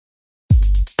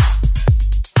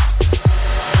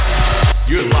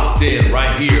You're locked in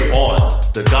right here on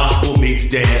the Gospel Meets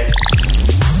Dance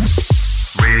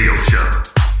radio show.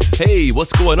 Hey,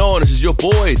 what's going on? This is your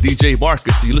boy, DJ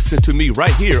Marcus. You listen to me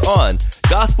right here on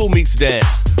Gospel Meets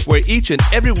Dance, where each and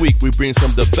every week we bring some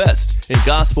of the best in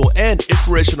gospel and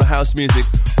inspirational house music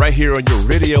right here on your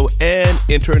radio and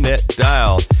internet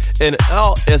dial. And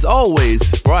as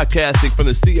always, broadcasting from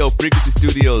the CO Frequency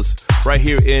Studios right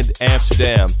here in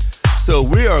Amsterdam. So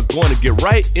we are going to get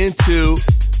right into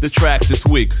the tracks this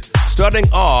week. Starting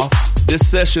off, this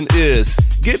session is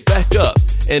Get Back Up,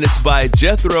 and it's by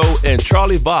Jethro and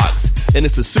Charlie Vox, and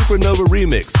it's a Supernova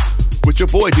remix with your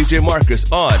boy DJ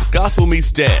Marcus on Gospel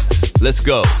Meets Dance. Let's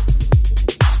go.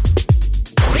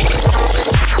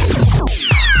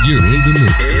 You're in the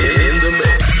mix. In the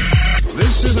mix.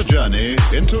 This is a journey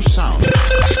into sound.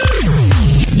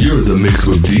 You're in the mix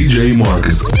with DJ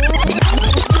Marcus.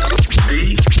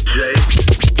 DJ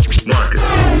Marcus.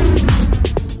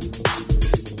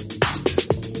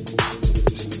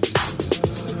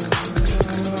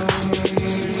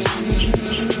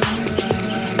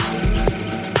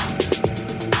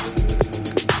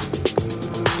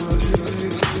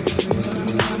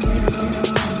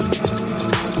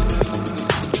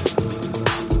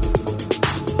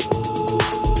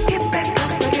 Get back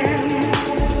up again.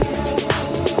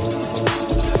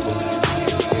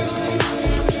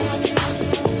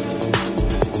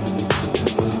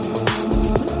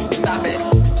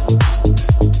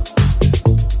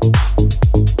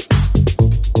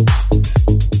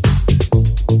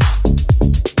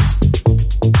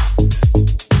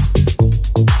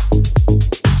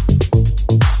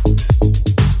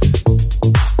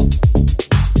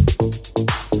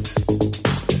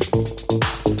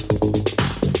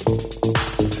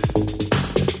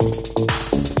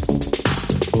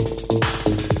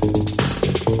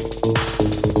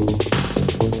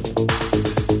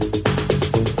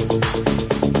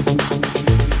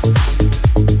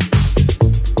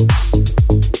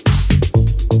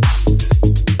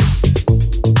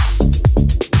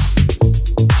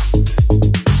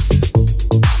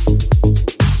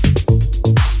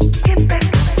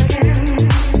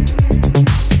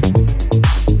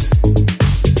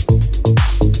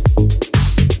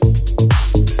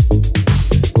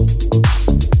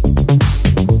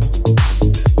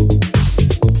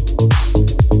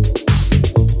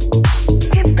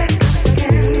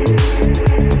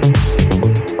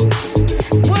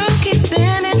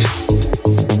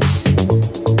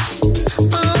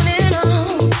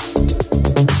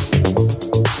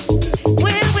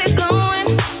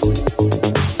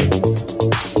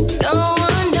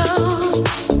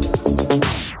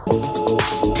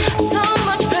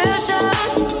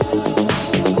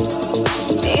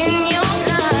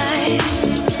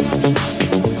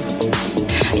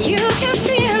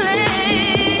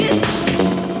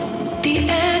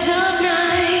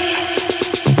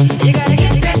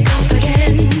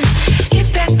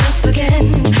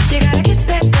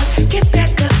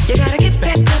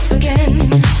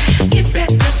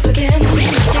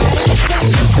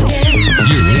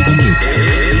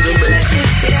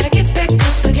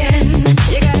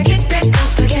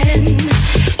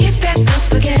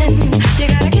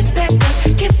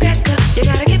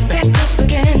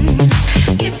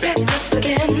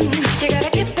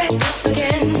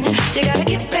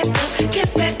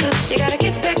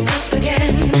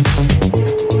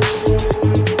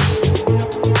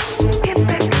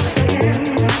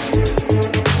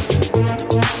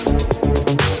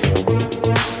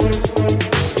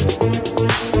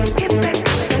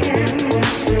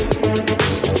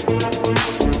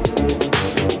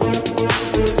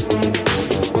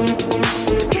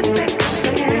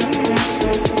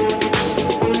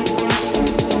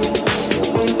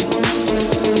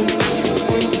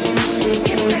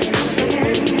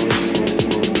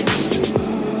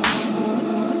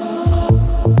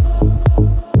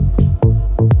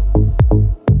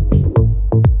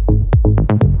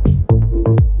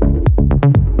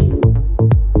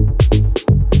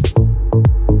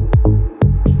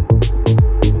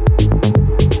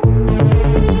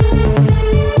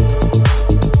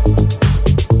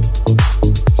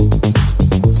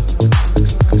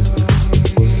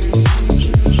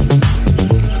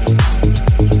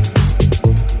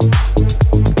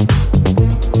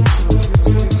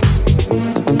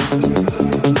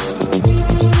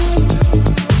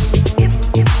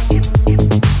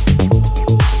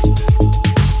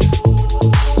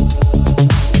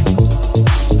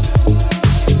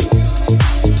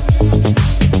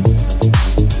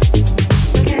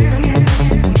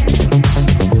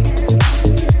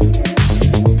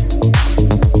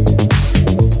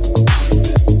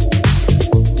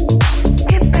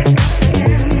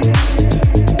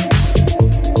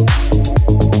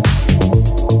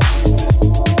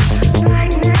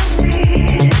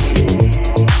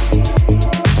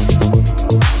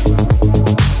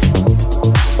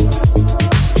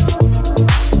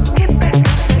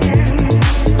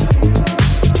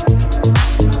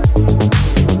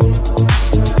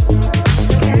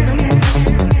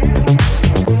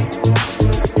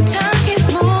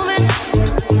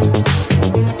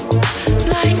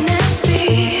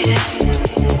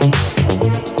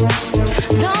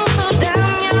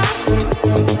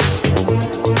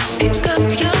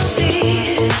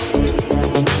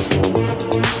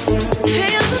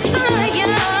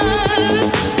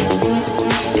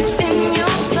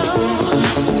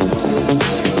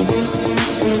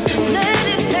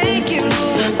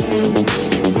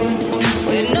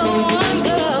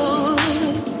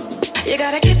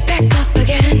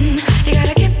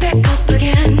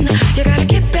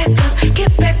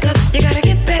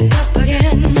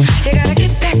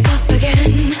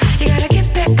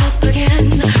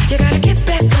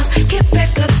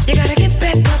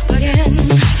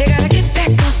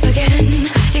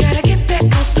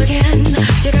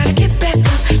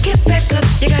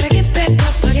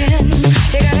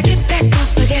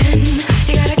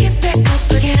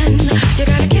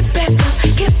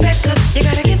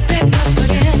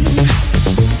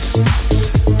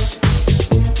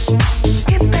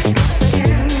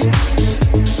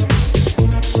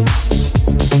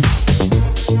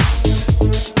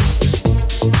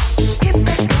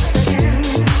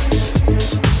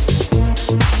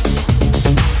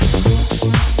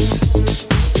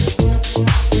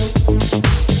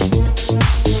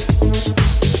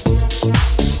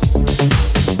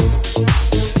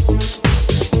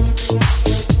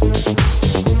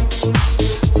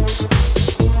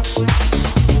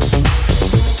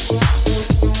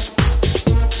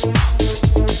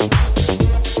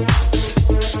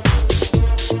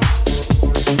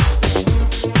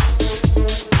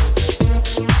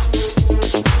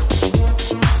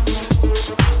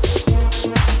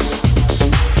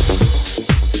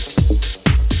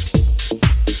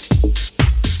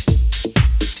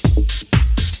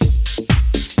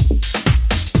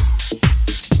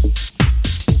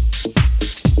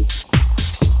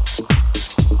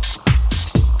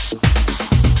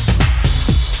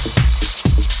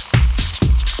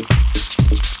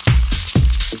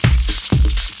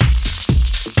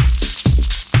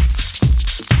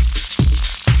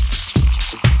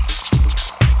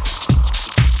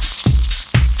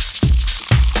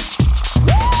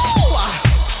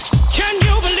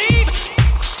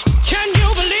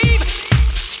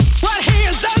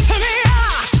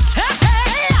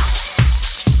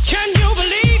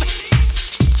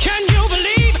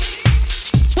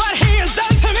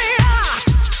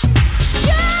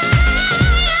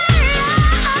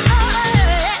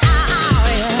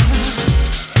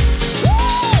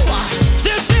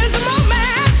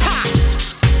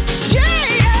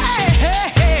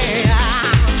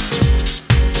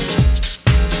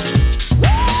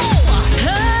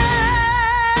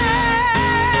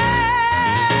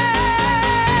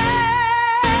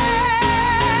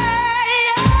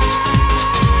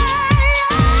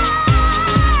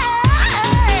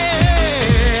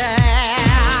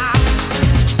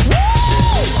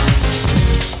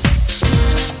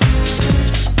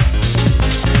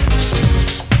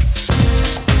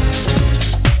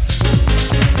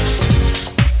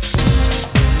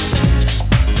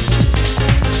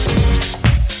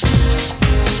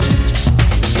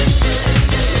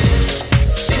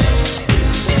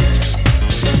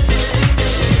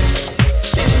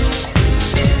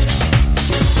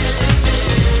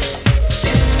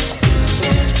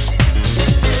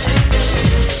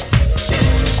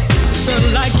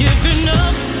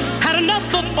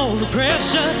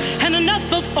 pressure and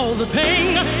enough of all the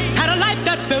pain. Had a life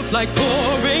that felt like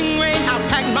pouring rain. I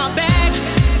packed my bags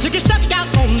to get stuck out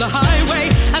on the highway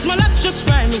as my luck just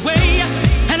ran away.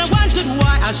 And I wondered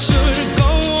why I should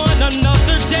go on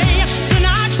another day. Then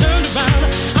I turned around,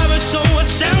 I was so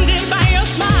astounded by your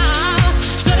smile.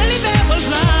 Suddenly there was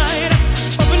light,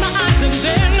 opened my eyes and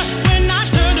then when I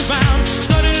turned around,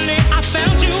 suddenly I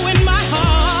found you in my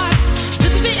heart.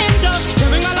 This is the end of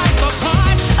tearing my life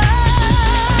apart.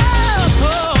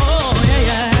 Oh, yeah,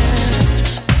 yeah.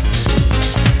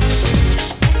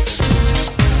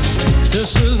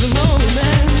 This is the moment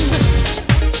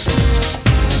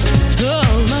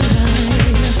of my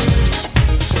life.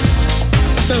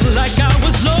 Felt like I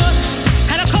was lost,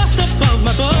 had a cost above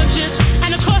my budget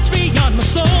and a cost beyond my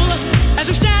soul. As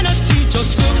insanity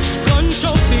just took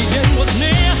control, the end was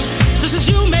near. Just as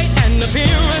you made an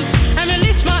appearance and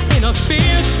released my inner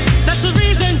fears. That's the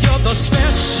reason you're the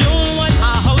special one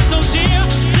I hold so dear.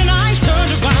 Then I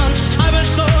turned around, I was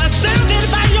so astounded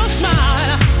by your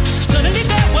smile. Suddenly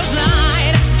there was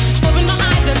light, opened my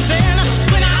eyes and then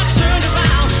when I turned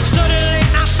around, suddenly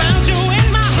I found you in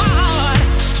my heart.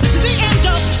 This is the end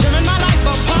of tearing my life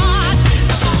apart.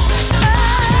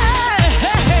 Hey,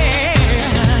 hey, hey.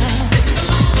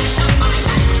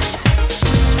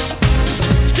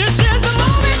 This is the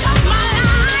moment of my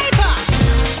life.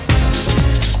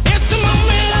 It's the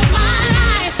moment of my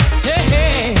life. Hey,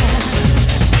 hey.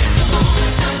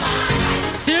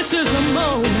 This is the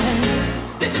moment.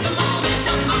 This is the moment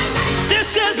of my life.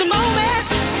 This is the moment.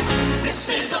 This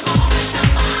is the moment of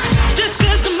my life. This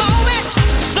is the moment,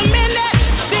 the minute,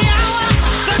 the hour,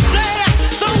 the day,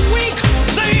 the week,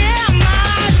 the year, my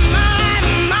life.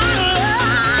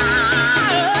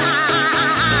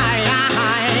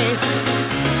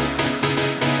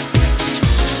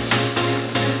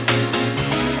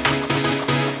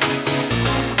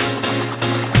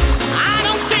 I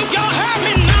don't think you heard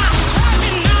me now.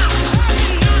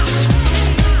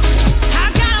 I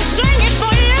gotta sing it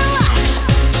for you.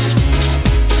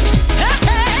 Hey,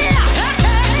 hey, hey,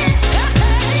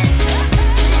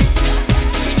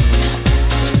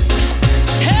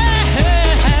 hey, hey,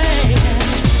 hey.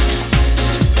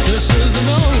 This is the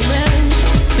moment.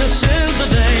 This is the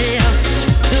day.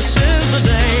 This is the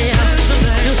day.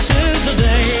 This is the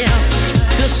day.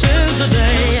 This is the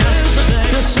day.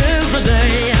 This is the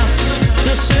day.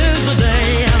 This is the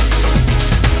day.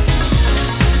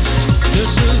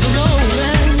 This is the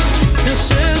moment. This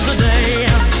is the day.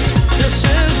 This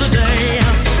is the day.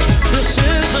 This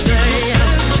is the day.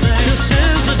 This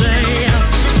is the day.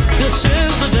 This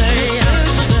is the day.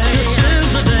 This is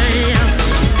the day.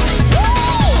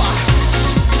 Woo!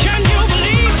 Can you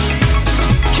believe?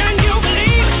 Can you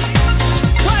believe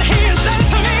what he has done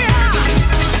to me?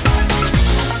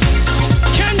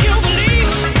 Can you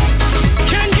believe?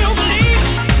 Can you believe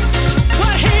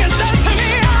what he has done to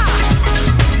me?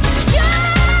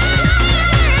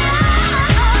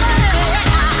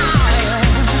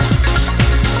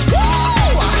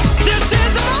 Woo! This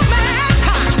is the moment.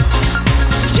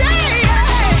 Yeah.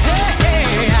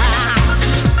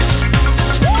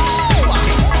 Woo!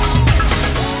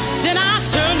 Then I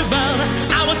turned around,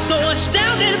 I was so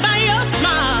astounded by your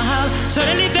smile.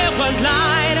 Suddenly there was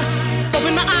light,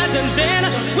 opened my eyes and then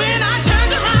when I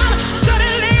turned around,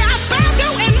 suddenly I found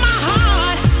you in my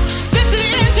heart. This is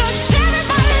the end of tearing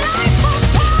my life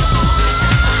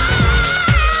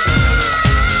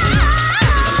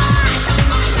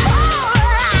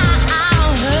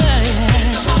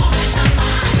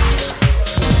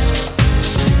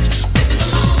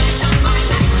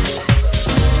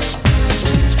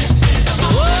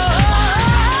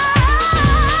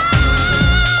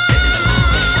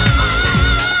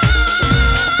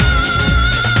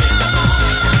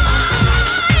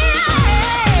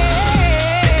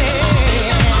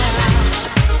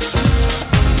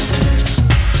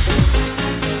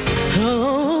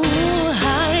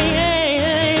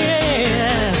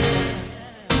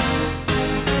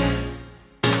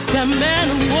That man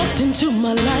who walked into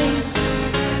my life,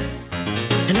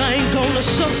 and I ain't gonna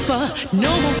suffer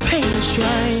no more pain and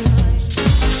strife.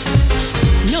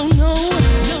 No, no,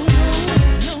 no, no,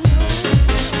 no.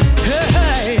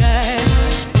 Hey, hey.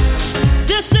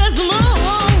 This is the moment.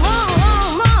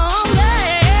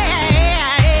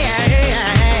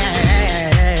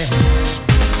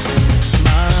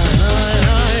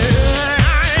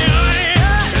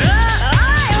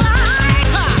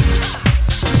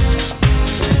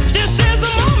 This is the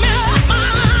moment of my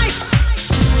life.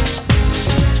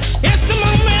 It's the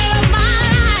moment of my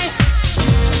life.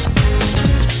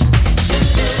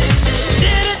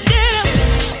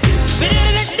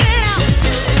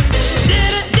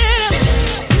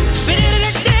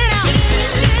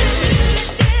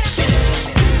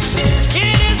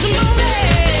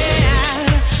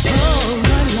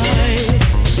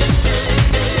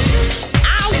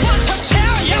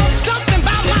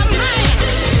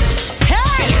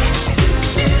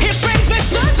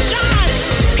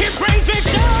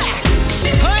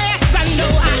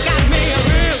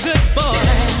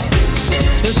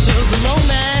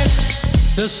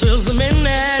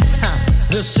 minute.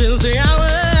 This is the hour.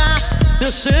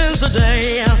 This is the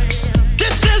day.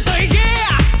 This is the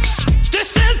year.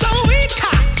 This is the week.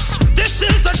 This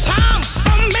is the time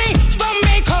for me,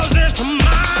 'cause it's my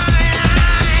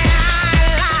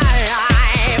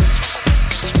life.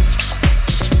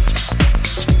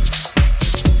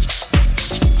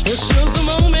 This is the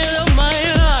moment of my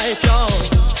life, y'all.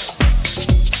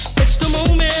 It's the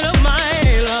moment of my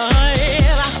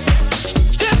life.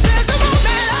 This is the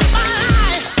moment of my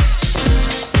life.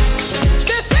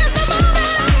 This is the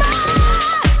moment of my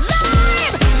life.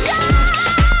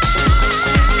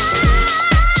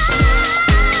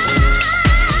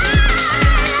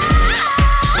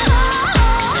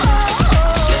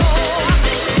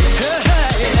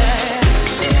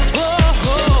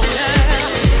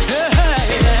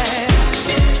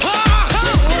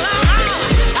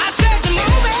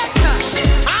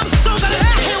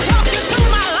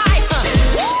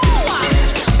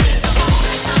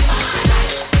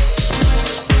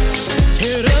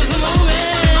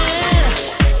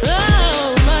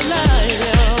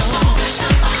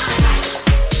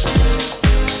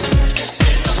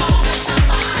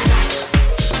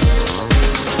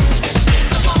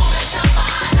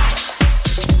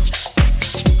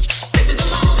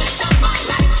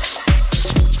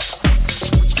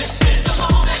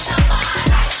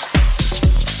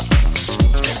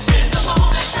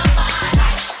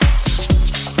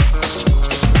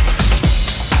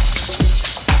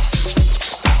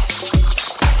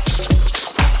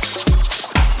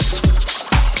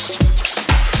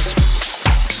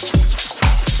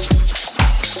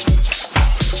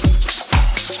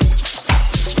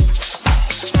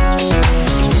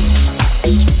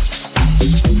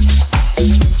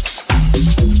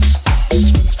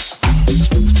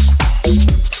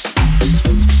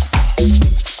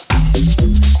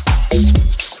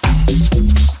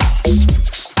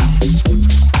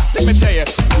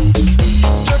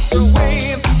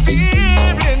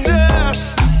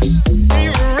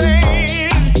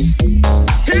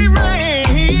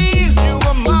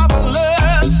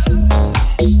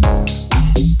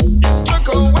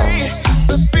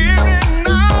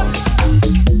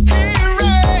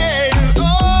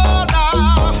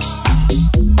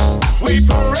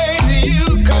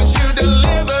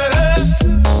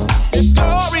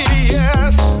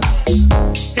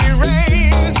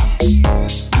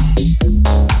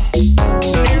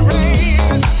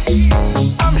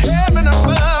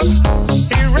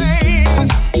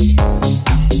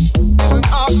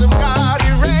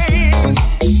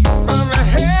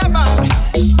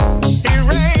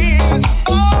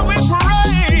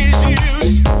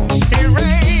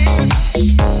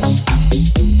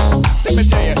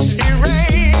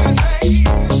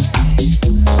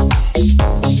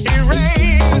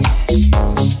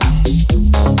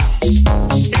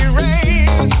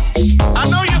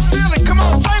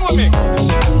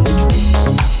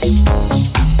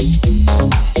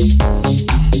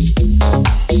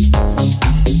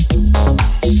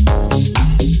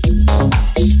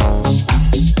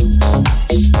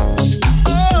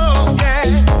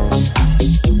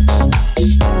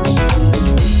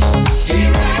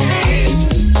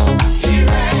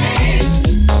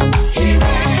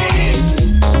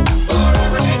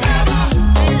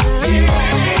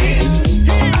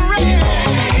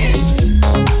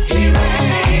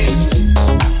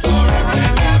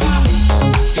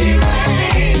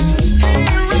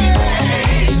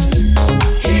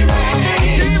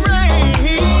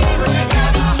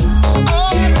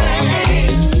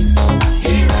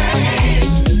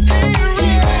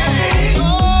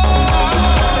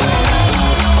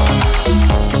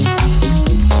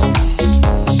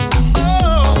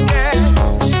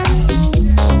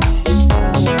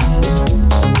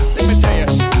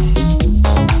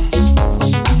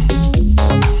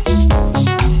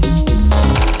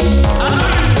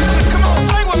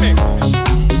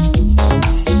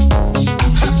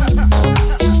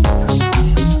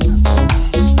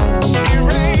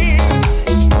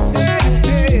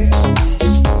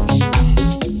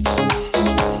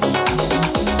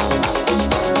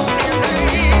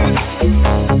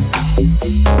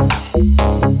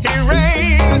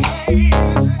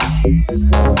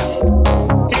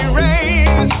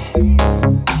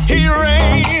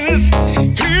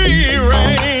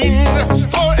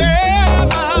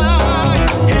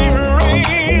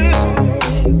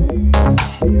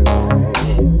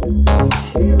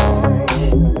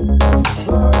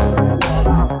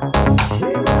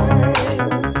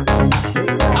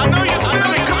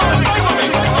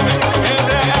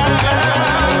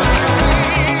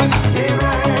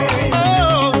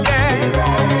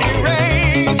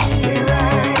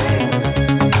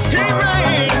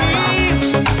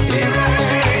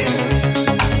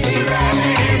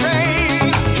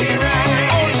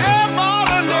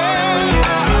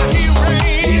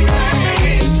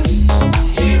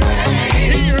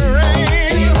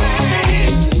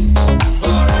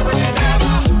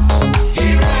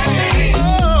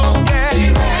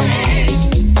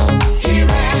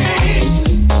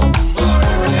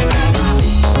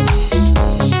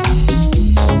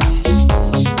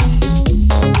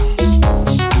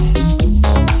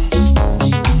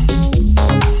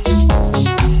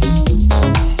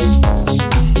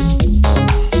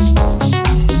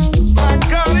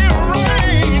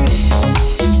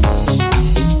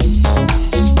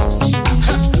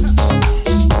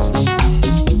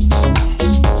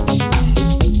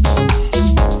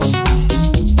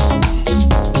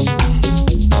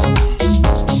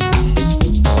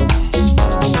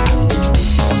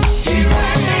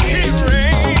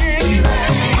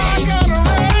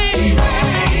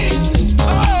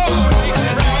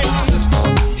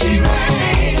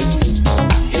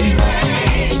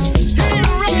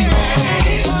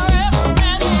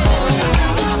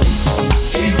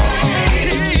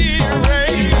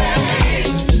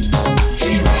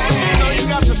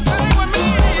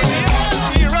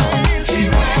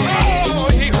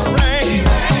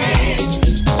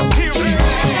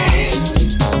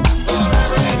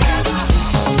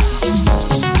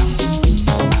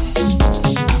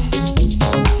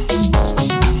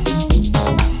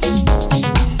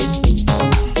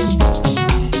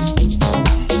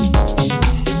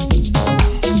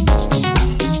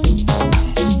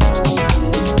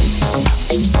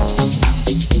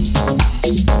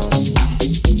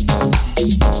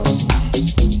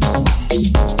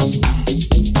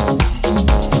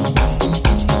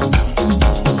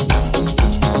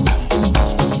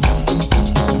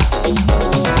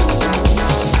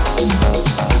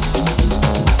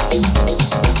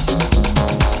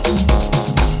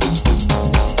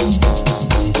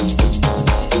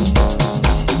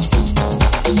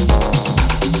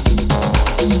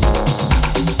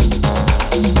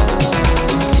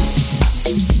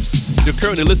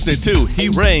 currently listening to He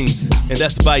Reigns, and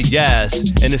that's by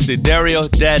Yaz, and it's the Dario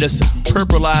Dadis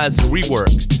Purpleized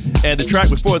rework. And the track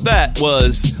before that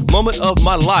was Moment of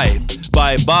My Life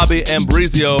by Bobby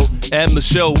Ambrizio and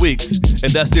Michelle Weeks,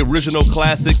 and that's the original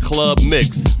classic club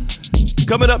mix.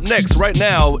 Coming up next right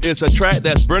now is a track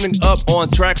that's burning up on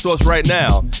Traxsource right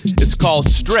now. It's called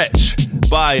Stretch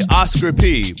by Oscar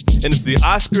P, and it's the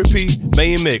Oscar P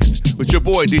main mix with your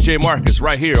boy DJ Marcus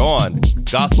right here on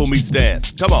Gospel Meets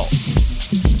Dance. Come on.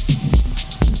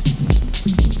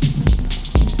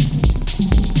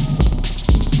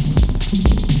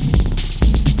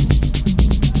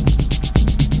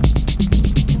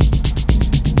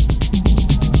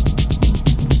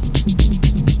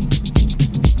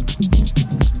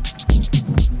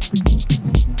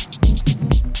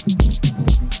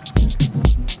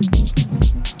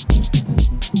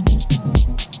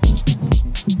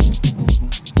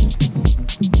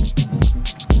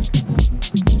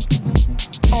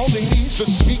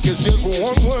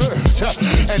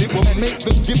 And it will make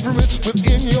the difference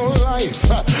within your life.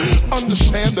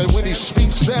 Understand that when he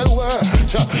speaks that word,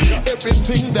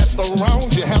 everything that's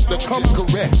around you have to come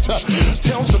correct.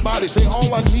 Tell somebody, say,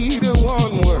 all I need is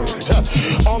one word.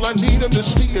 All I need him to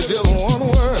speak is just one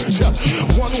word.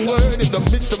 One word in the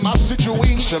midst of my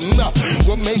situation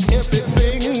will make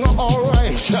everything all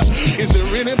right. Is there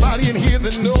anybody in here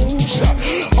that knows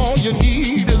all you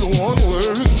need is one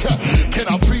word?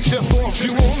 Can I preach just for a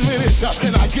few more minutes?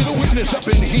 Can I get a witness up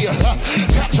in here?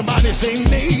 Tap somebody, say,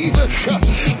 neighbor.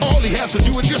 All he has to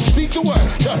do is just speak the word,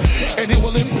 and it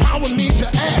will empower me to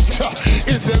act.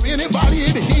 Is there anybody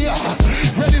in here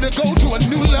ready to go to a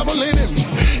new level in him?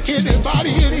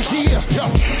 Anybody in here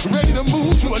ready to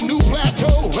move to a new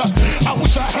plateau? I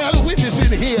wish I had a witness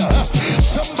in here.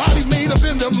 Somebody made up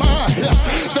in their mind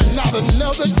that not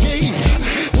another day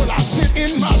will I sit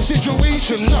in my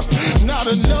situation. Not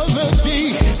another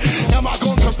day am I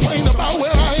going to complain about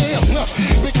where I am,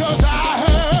 because I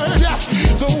heard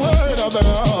the word of the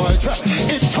Lord.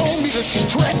 It told me to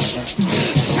stretch.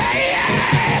 Say it!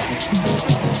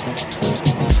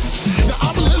 Now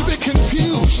I'm a little bit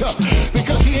confused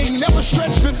because he ain't never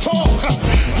stretched before.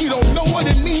 He don't know what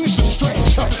it means to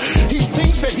stretch. He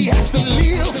thinks that he has to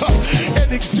live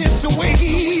and exist the way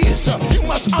he is. You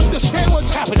must understand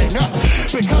what's happening,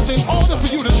 because in order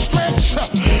for you to stretch,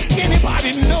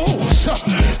 anybody knows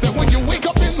that when you wake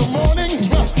up in the morning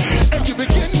and you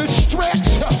begin to stretch,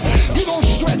 you don't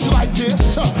stretch like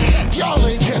this. Y'all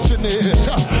ain't catching this.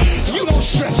 You don't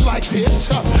stretch like this.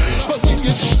 But when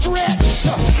you stretch,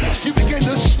 you begin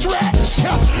to stretch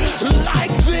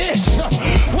like this.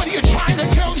 What are you trying to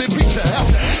tell me, preacher?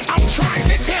 I'm trying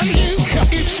to tell you,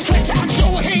 you stretch out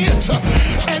your hands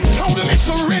and totally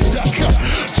surrender.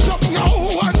 Some of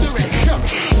y'all wondering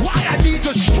why I need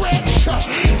to stretch,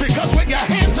 because when your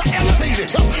hands are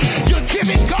elevated,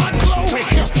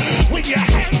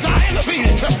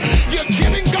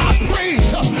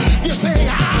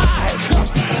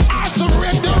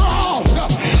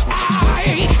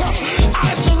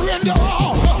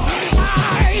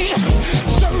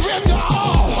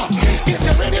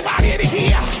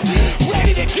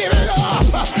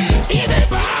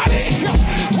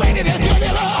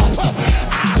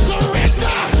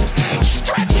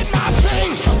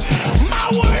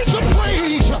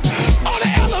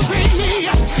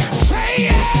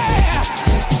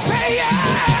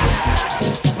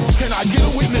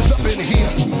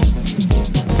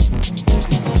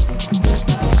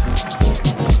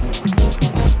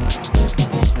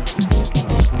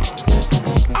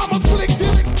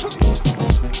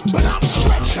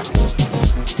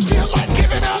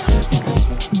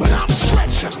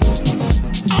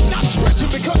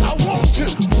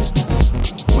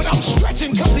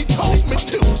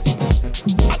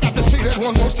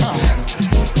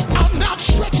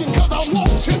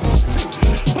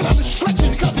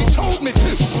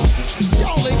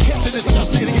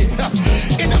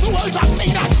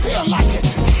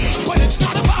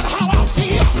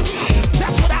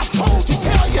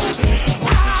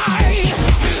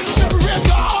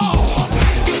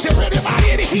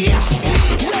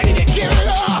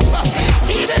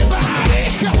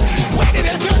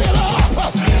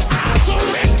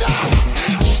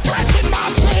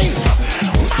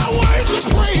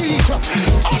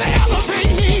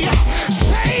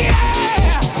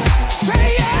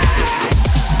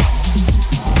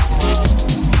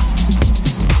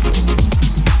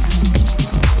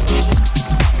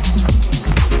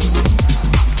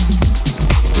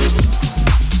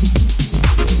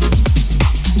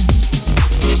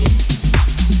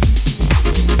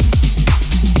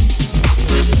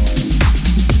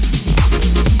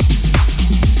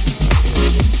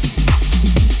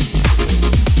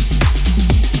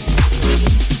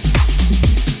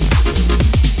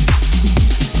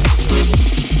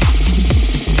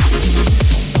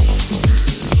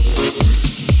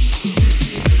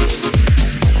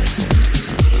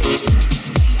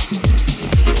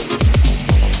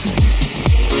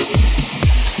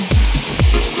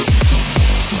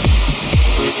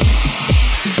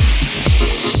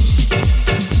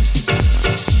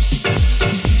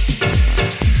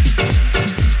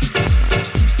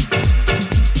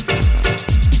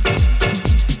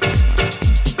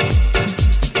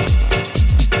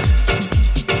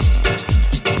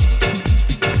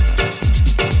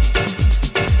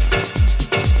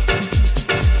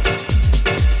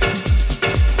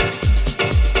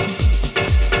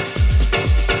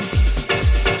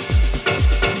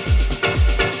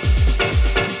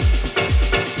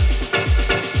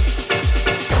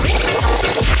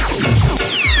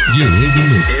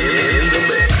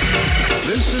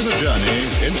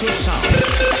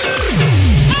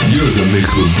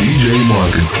 mix with DJ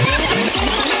Marcus.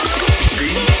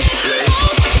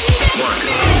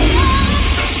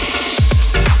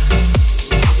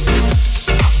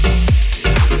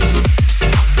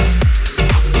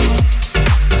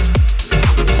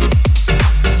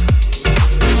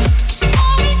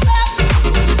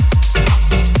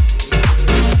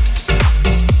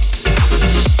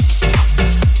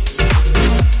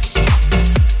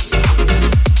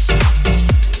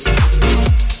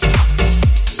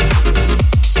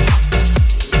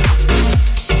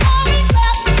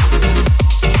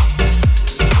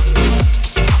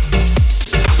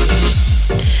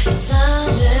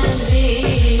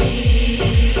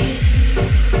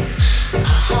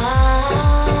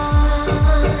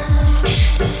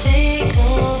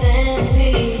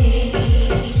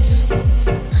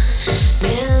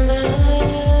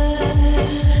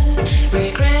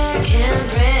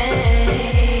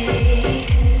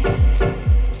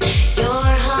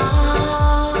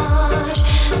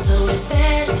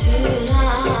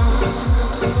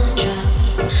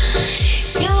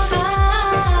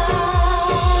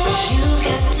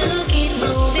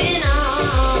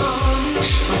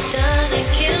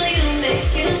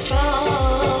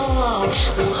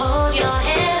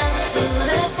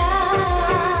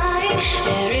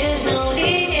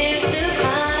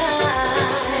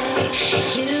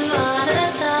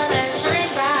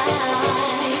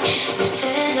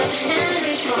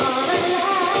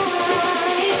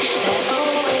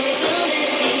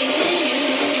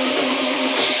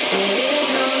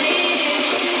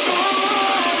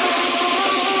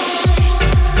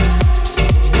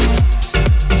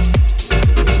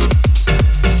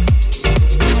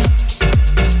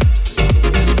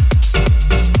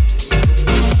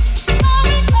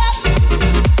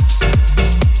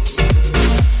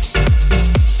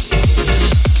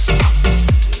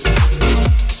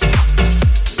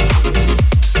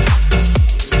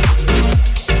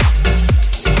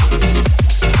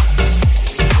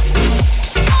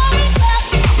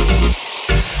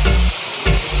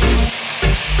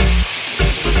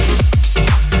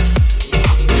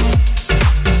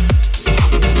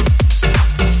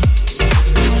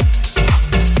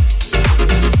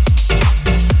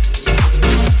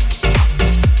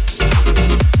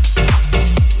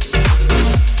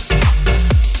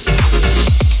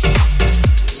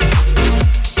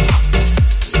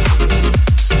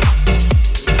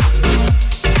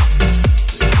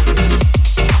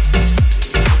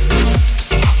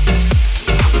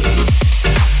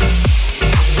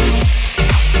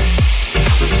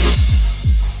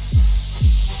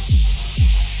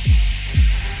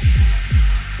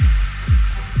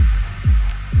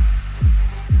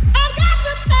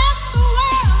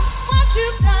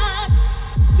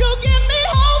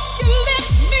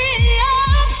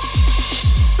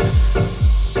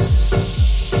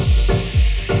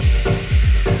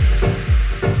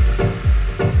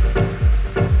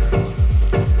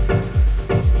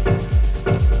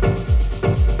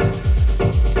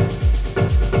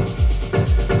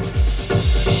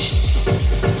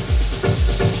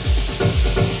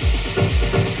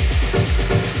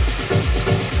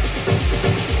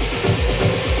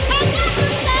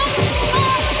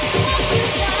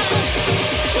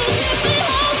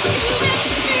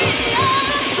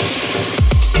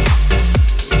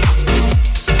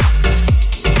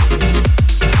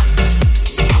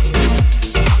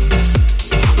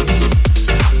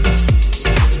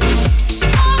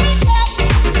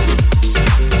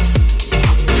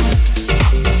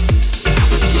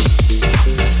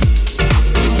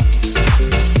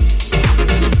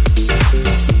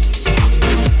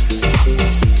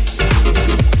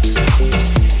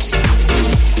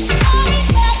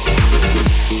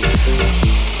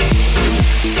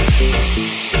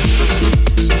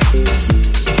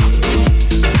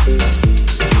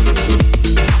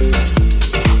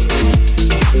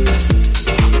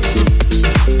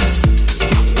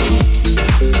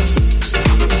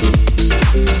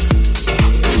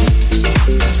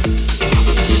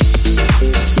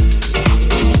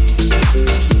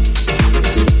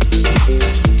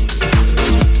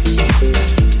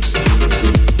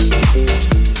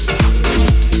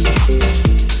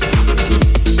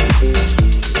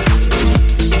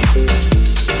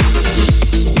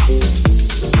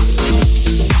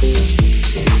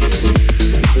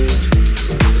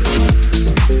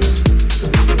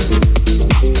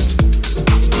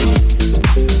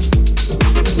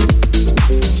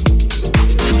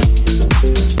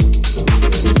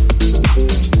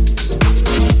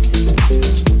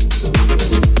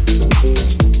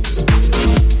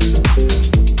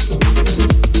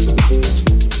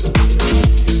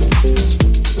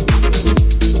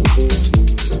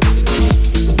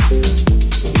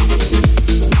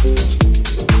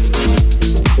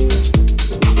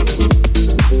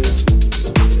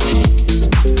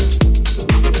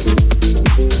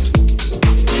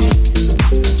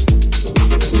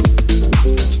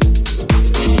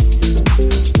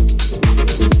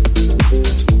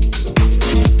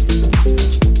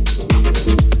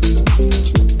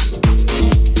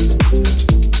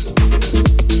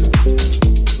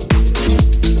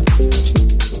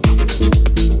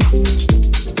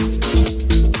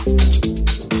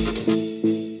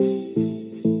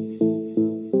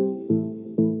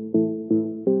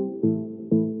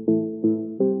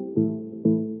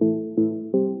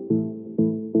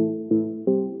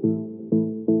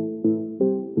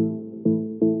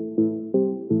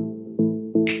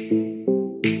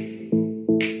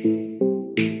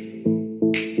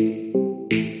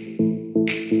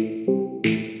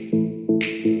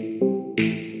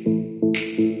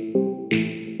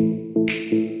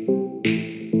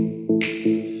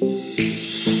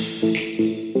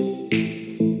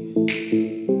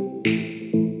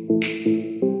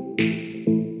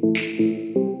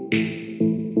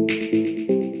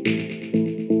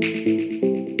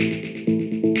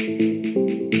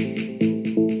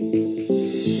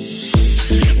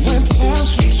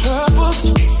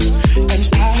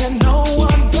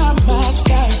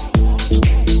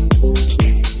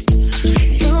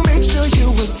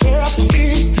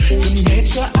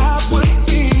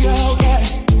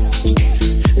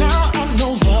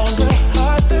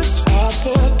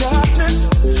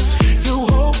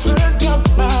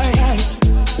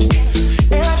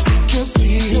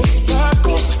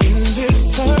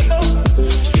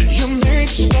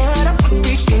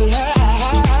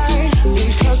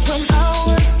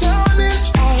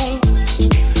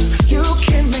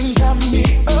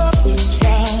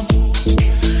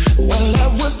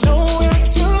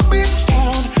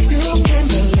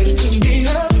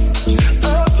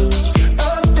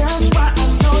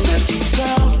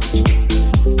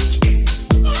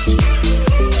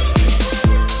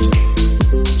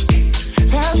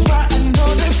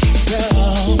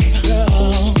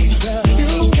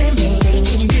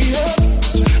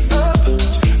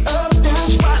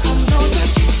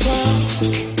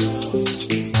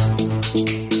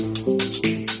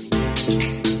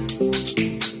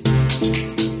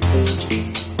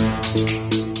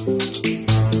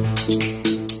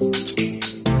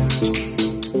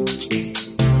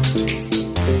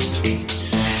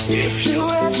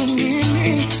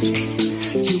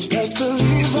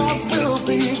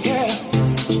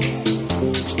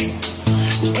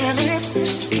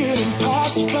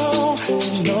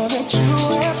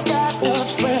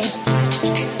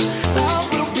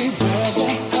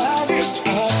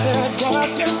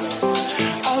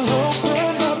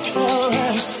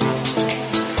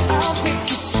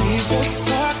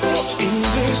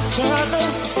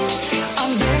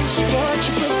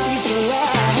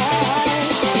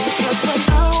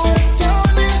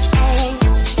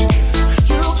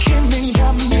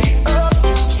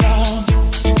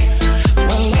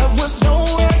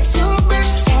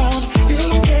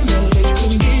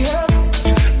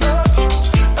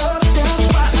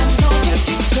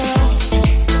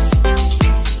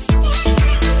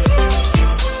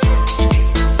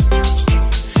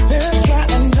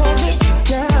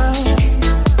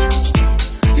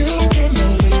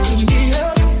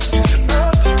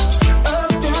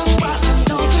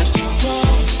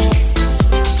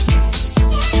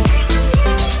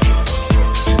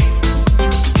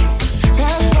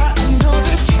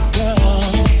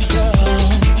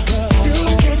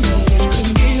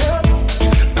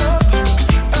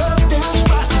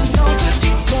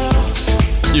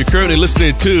 currently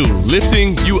listening to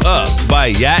Lifting You Up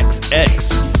by Yax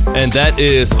X, and that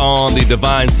is on the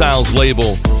Divine Sounds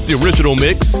label, the original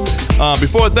mix.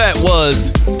 Before that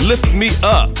was Lift Me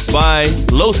Up by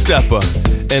Low Stepper,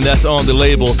 and that's on the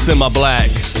label Semi Black,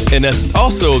 and that's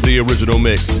also the original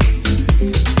mix.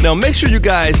 Now make sure you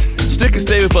guys stick and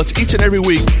stay with us each and every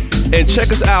week, and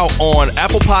check us out on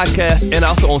Apple Podcasts and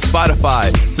also on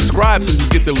Spotify. Subscribe so you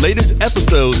get the latest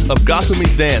episodes of Gospel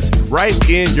Meets Dance right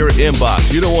in your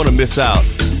inbox. You don't want to miss out.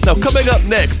 Now coming up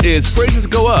next is Praises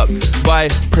Go Up by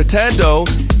Pretendo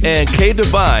and K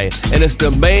Divine, and it's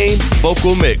the main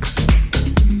vocal mix.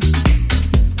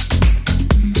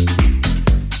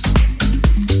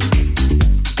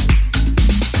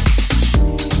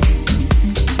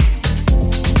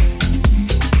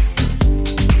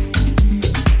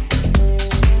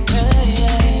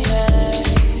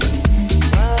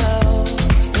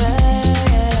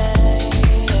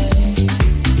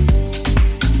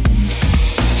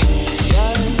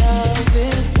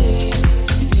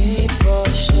 Deep for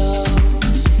sure.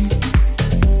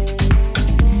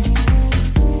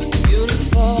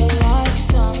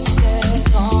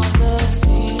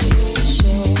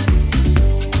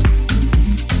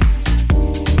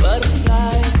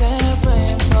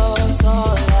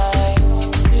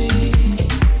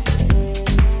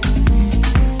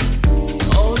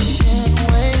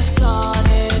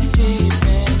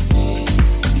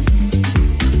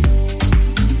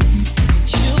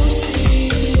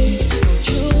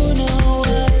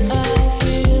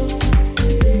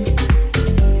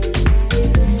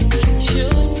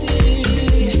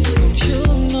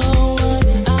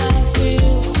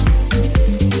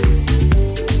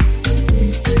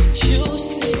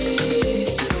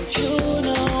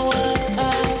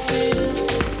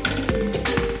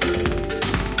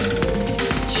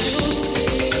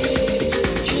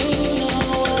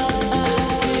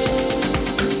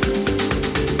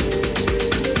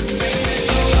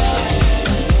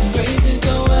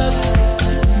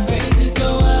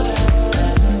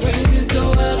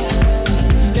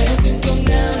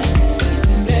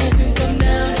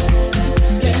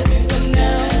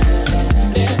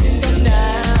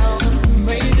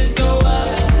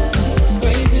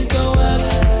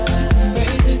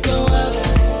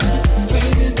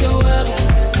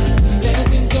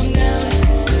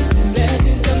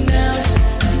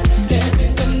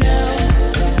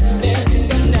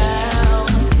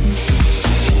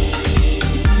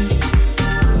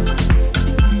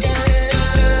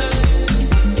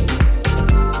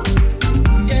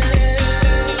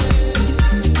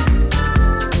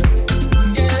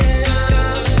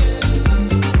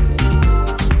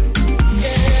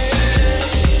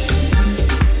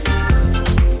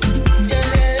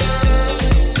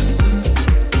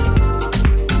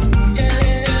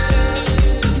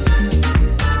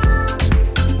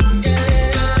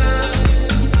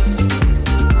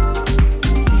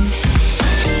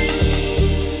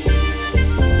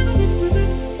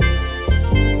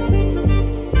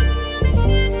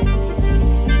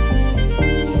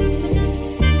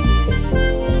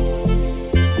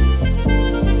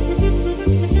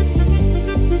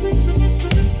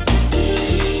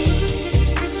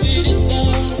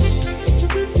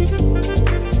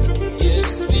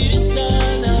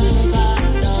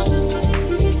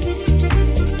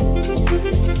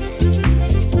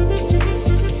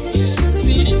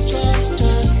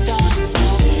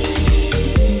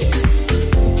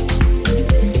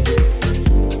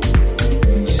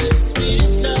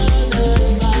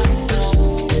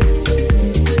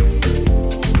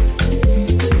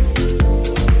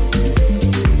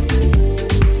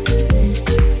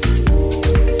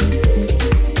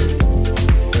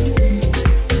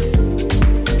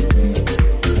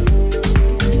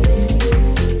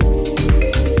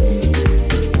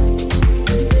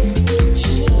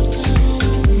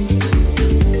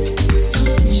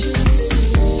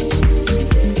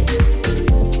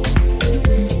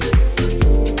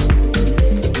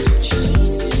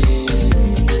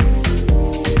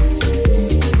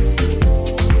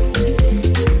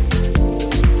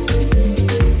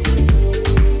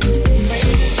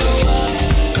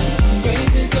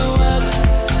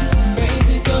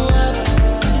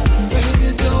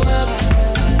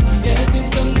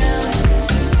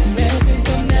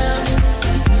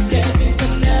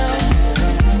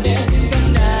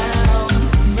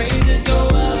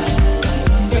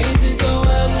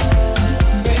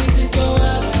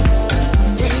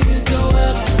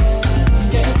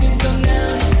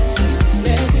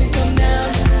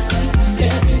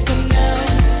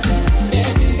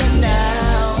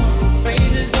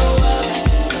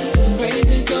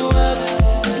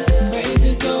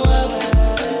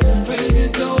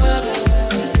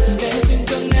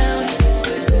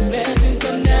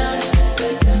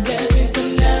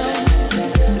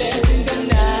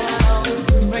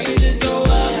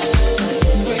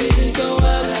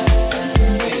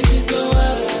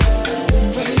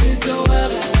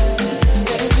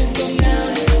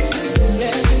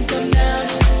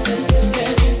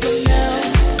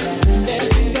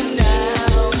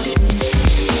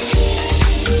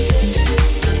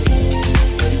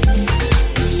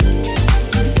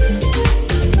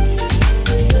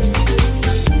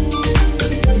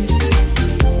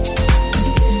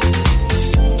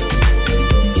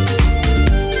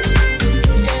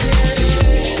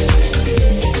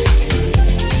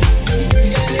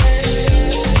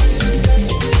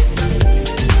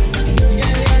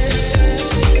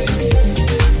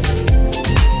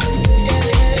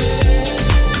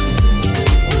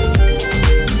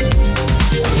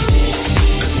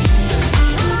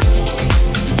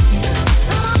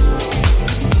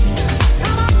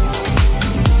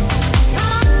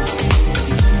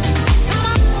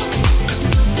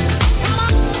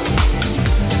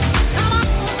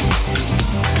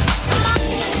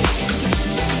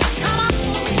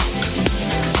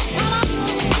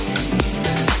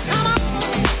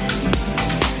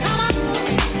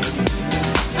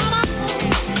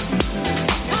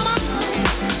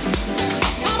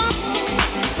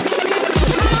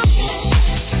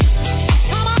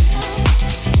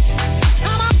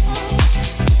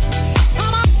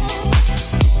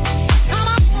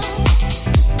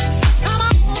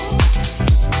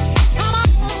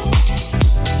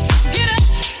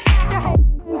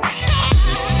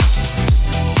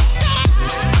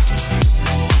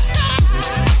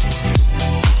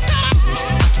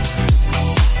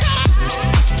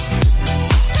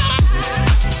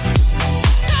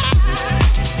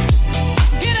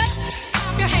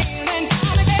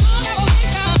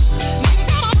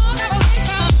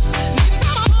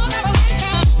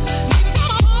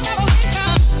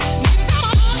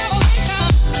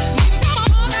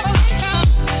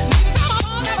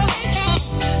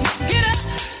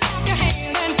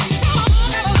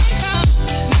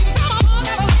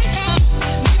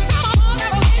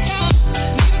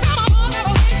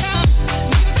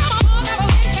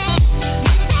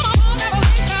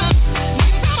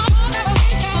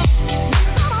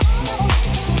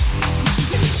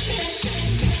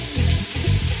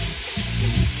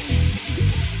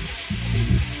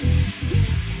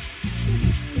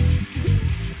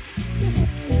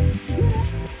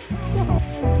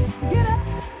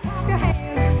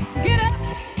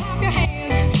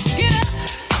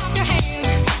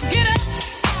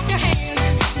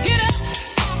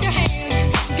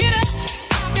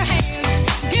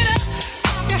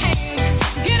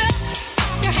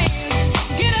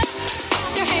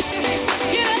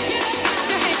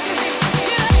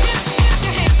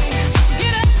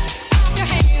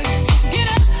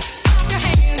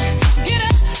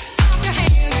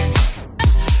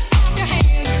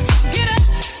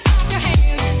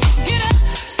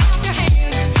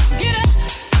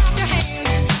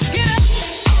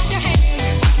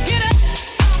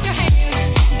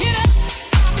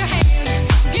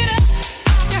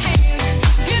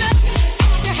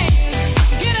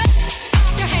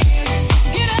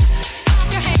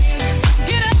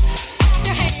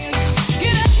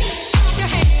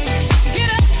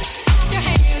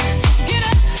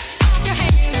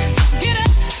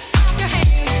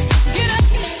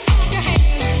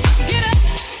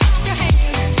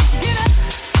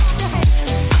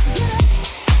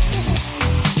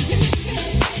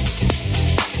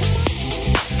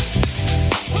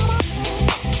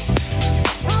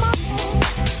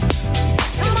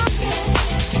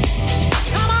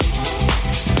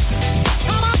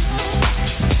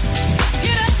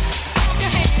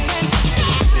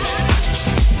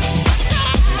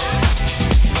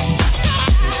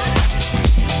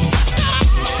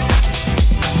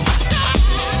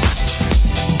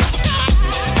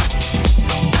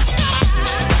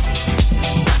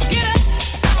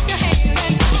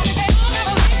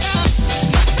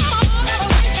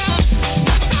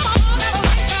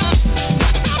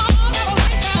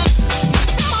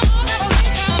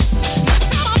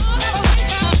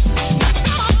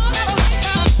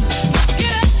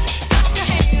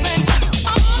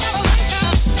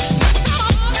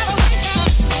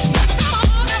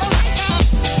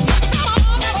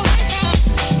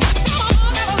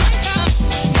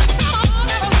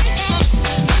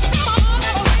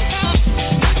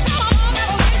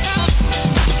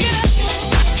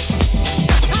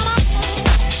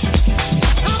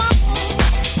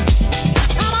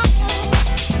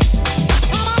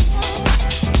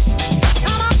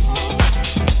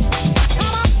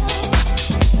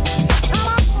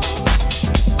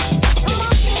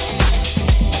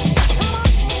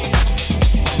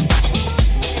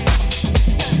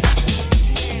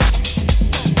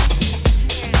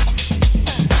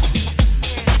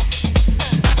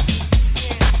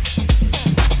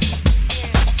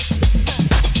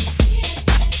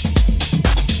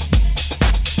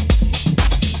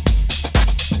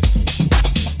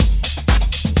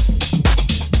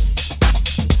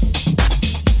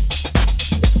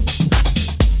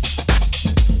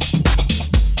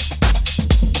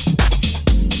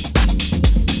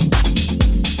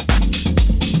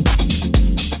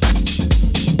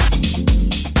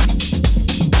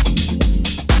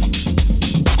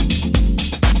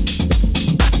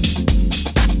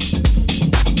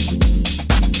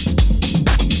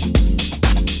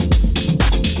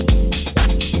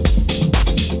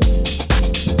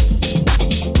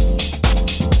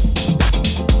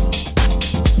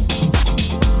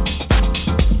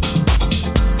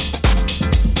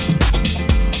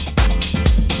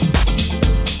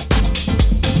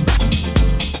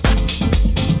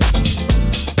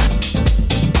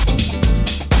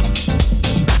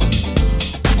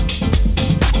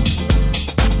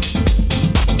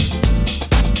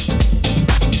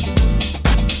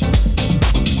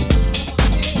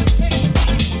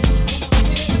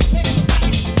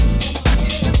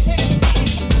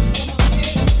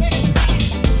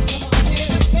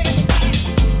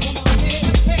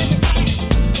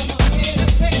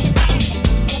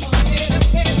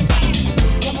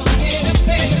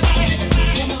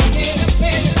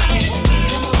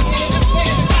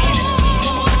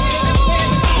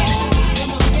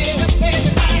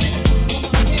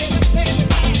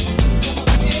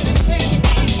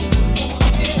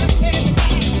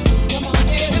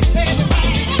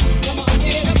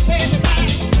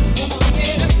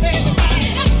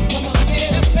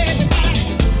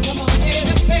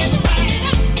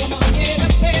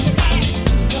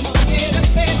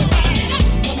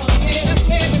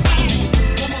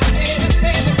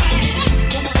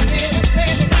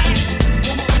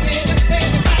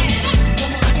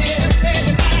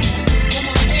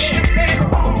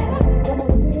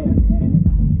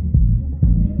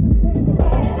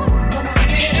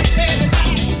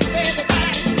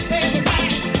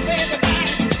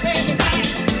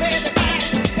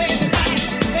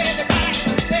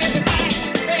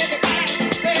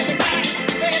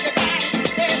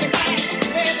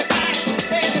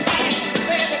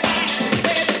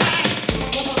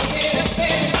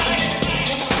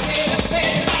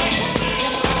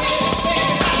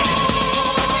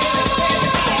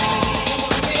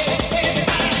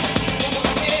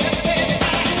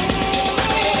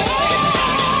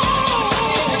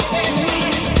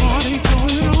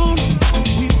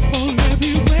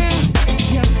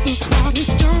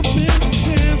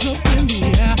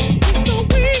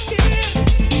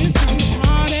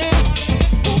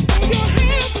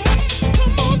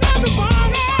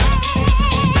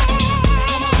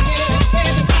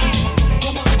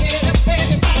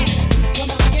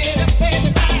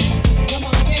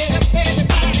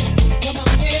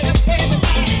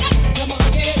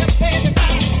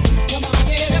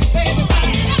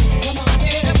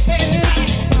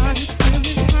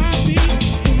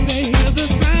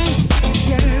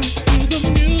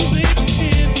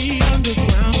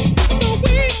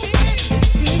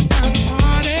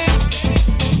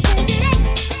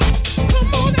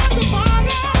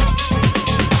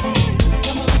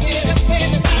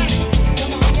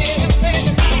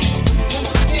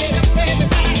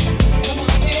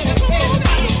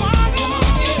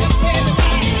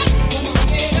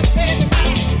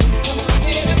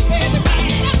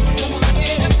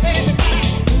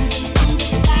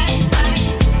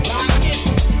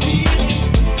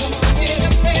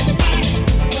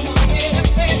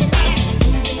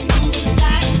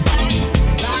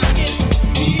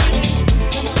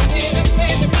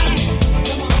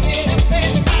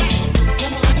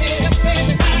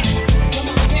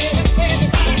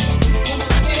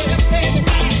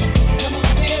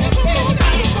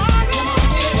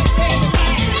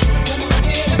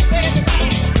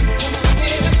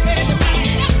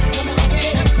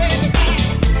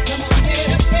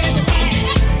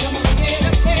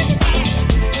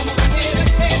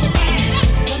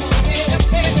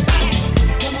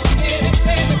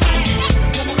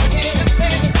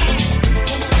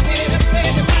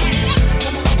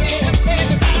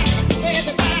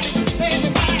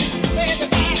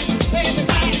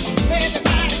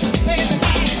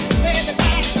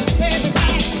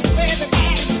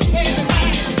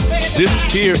 This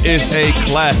here is a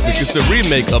classic. It's a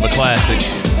remake of a classic.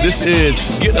 This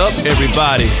is Get Up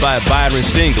Everybody by Byron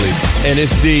Stingley. And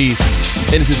it's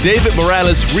a David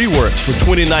Morales rework for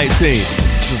 2019.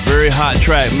 It's a very hot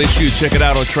track. Make sure you check it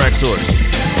out on Traxsource.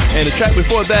 And the track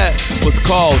before that was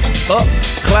called Up,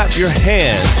 Clap Your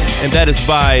Hands. And that is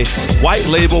by White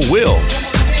Label Will.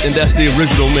 And that's the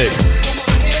original mix.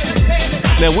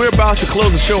 Now we're about to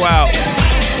close the show out.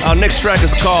 Our next track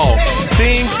is called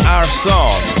Sing Our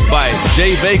Song by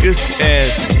Jay Vegas and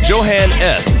Johan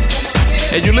S.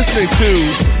 And you're listening to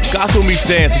Gospel Meets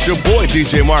Dance with your boy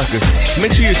DJ Marcus.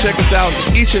 Make sure you check us out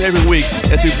each and every week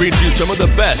as we bring you some of the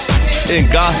best in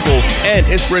gospel and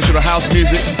inspirational house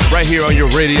music right here on your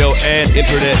radio and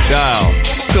internet dial.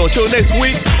 So until next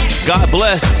week, God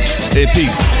bless and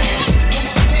peace.